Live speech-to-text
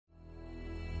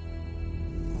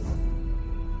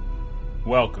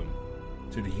Welcome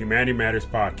to the Humanity Matters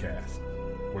podcast,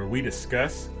 where we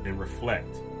discuss and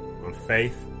reflect on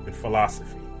faith and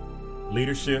philosophy,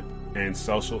 leadership, and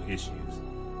social issues.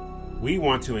 We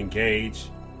want to engage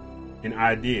in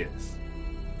ideas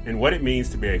and what it means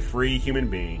to be a free human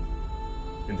being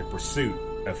in the pursuit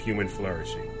of human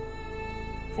flourishing.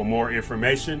 For more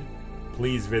information,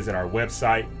 please visit our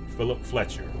website,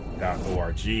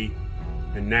 philipfletcher.org.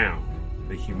 And now,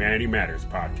 the Humanity Matters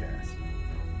podcast.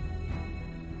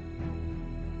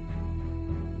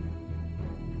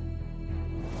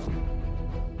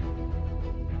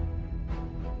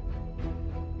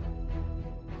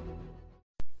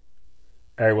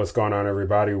 Hey, what's going on,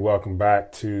 everybody? Welcome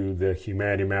back to the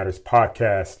Humanity Matters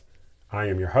podcast. I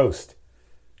am your host,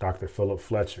 Dr. Philip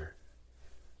Fletcher.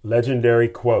 Legendary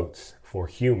quotes for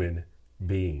human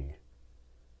being.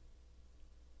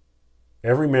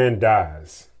 Every man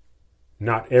dies.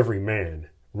 Not every man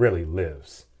really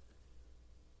lives.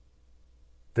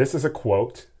 This is a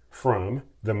quote from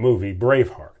the movie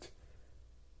Braveheart.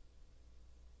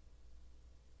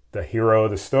 The hero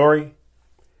of the story,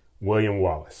 William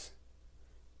Wallace.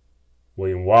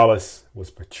 William Wallace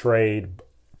was portrayed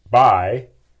by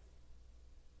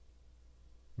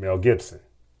Mel Gibson.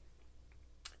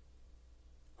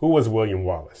 Who was William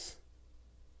Wallace?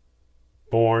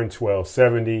 Born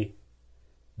 1270,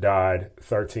 died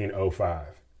 1305.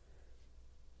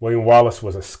 William Wallace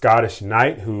was a Scottish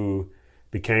knight who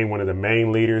became one of the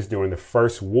main leaders during the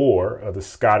First War of the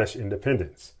Scottish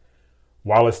Independence.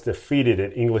 Wallace defeated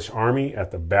an English army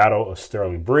at the Battle of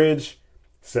Stirling Bridge,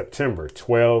 September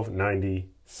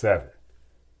 1297.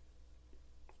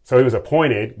 So he was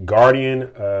appointed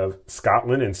Guardian of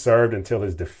Scotland and served until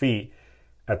his defeat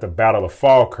at the Battle of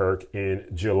Falkirk in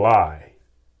July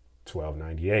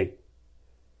 1298.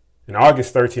 In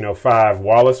August 1305,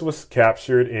 Wallace was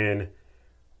captured in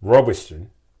Robeston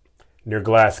near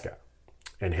Glasgow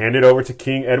and handed over to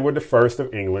King Edward I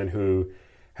of England, who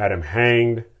had him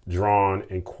hanged, drawn,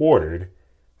 and quartered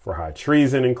for high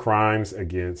treason and crimes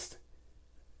against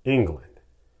England.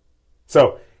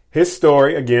 So his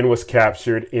story again was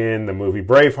captured in the movie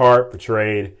Braveheart,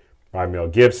 portrayed by Mel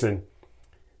Gibson.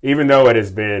 Even though it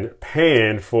has been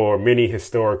panned for many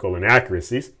historical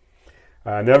inaccuracies,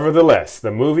 nevertheless, the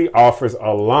movie offers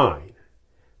a line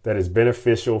that is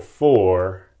beneficial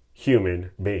for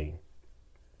human being.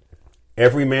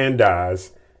 Every man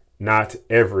dies, not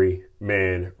every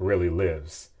man really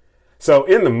lives. So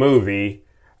in the movie,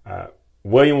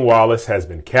 William Wallace has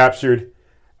been captured.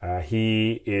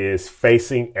 He is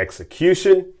facing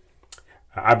execution.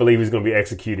 I believe he's going to be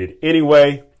executed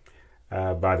anyway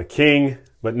by the king.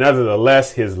 But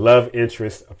nevertheless, his love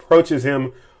interest approaches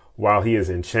him while he is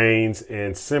in chains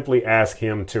and simply asks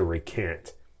him to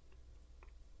recant.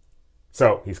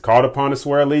 So he's called upon to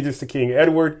swear allegiance to King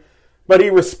Edward, but he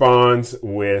responds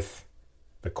with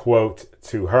the quote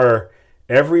to her,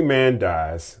 "Every man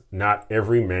dies, not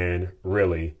every man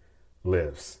really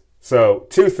lives." So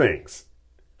two things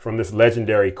from this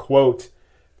legendary quote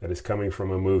that is coming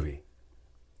from a movie.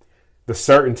 The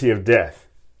certainty of death.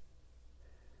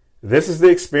 This is the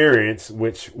experience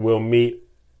which will meet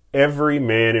every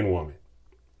man and woman.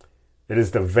 It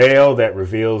is the veil that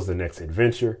reveals the next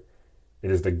adventure. It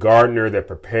is the gardener that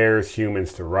prepares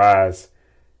humans to rise.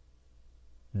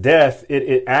 Death,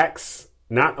 it acts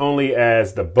not only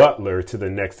as the butler to the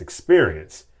next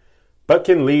experience, but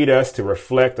can lead us to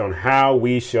reflect on how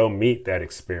we shall meet that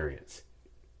experience.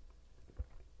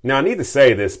 Now, I need to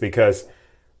say this because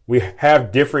we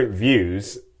have different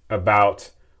views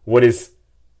about what is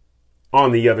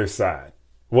on the other side,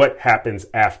 what happens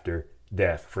after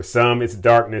death. For some, it's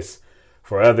darkness.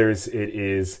 For others, it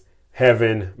is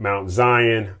heaven, Mount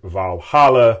Zion,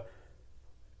 Valhalla.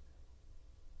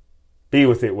 Be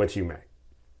with it what you may.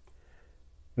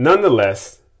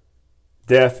 Nonetheless,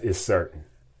 death is certain,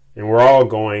 and we're all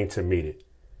going to meet it.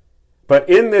 But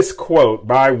in this quote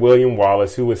by William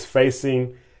Wallace, who was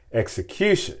facing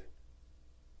execution,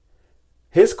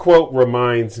 his quote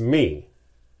reminds me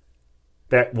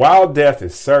that while death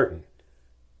is certain,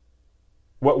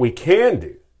 what we can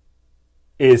do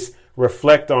is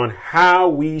reflect on how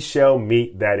we shall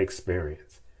meet that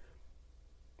experience.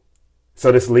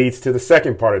 So this leads to the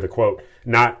second part of the quote,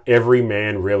 not every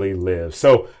man really lives.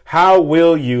 So how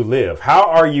will you live? How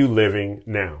are you living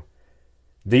now?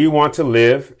 Do you want to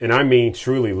live? And I mean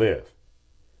truly live.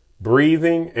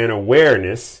 Breathing and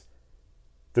awareness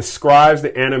describes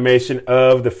the animation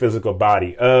of the physical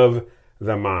body, of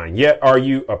the mind. Yet are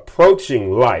you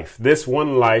approaching life, this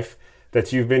one life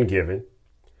that you've been given,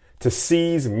 to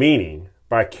seize meaning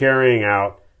by carrying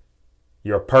out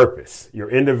your purpose, your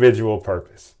individual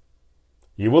purpose?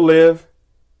 You will live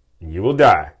and you will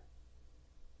die.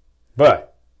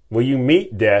 But will you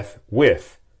meet death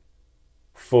with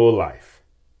full life?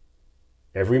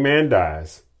 Every man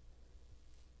dies.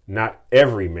 Not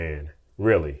every man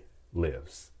really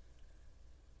lives.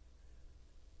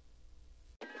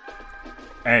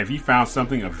 Hey, if you found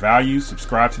something of value,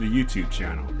 subscribe to the YouTube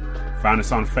channel. Find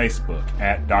us on Facebook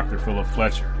at Dr. Philip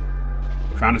Fletcher.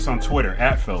 Find us on Twitter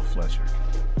at Phil Fletcher.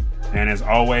 And as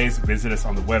always, visit us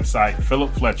on the website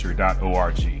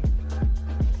philipfletcher.org.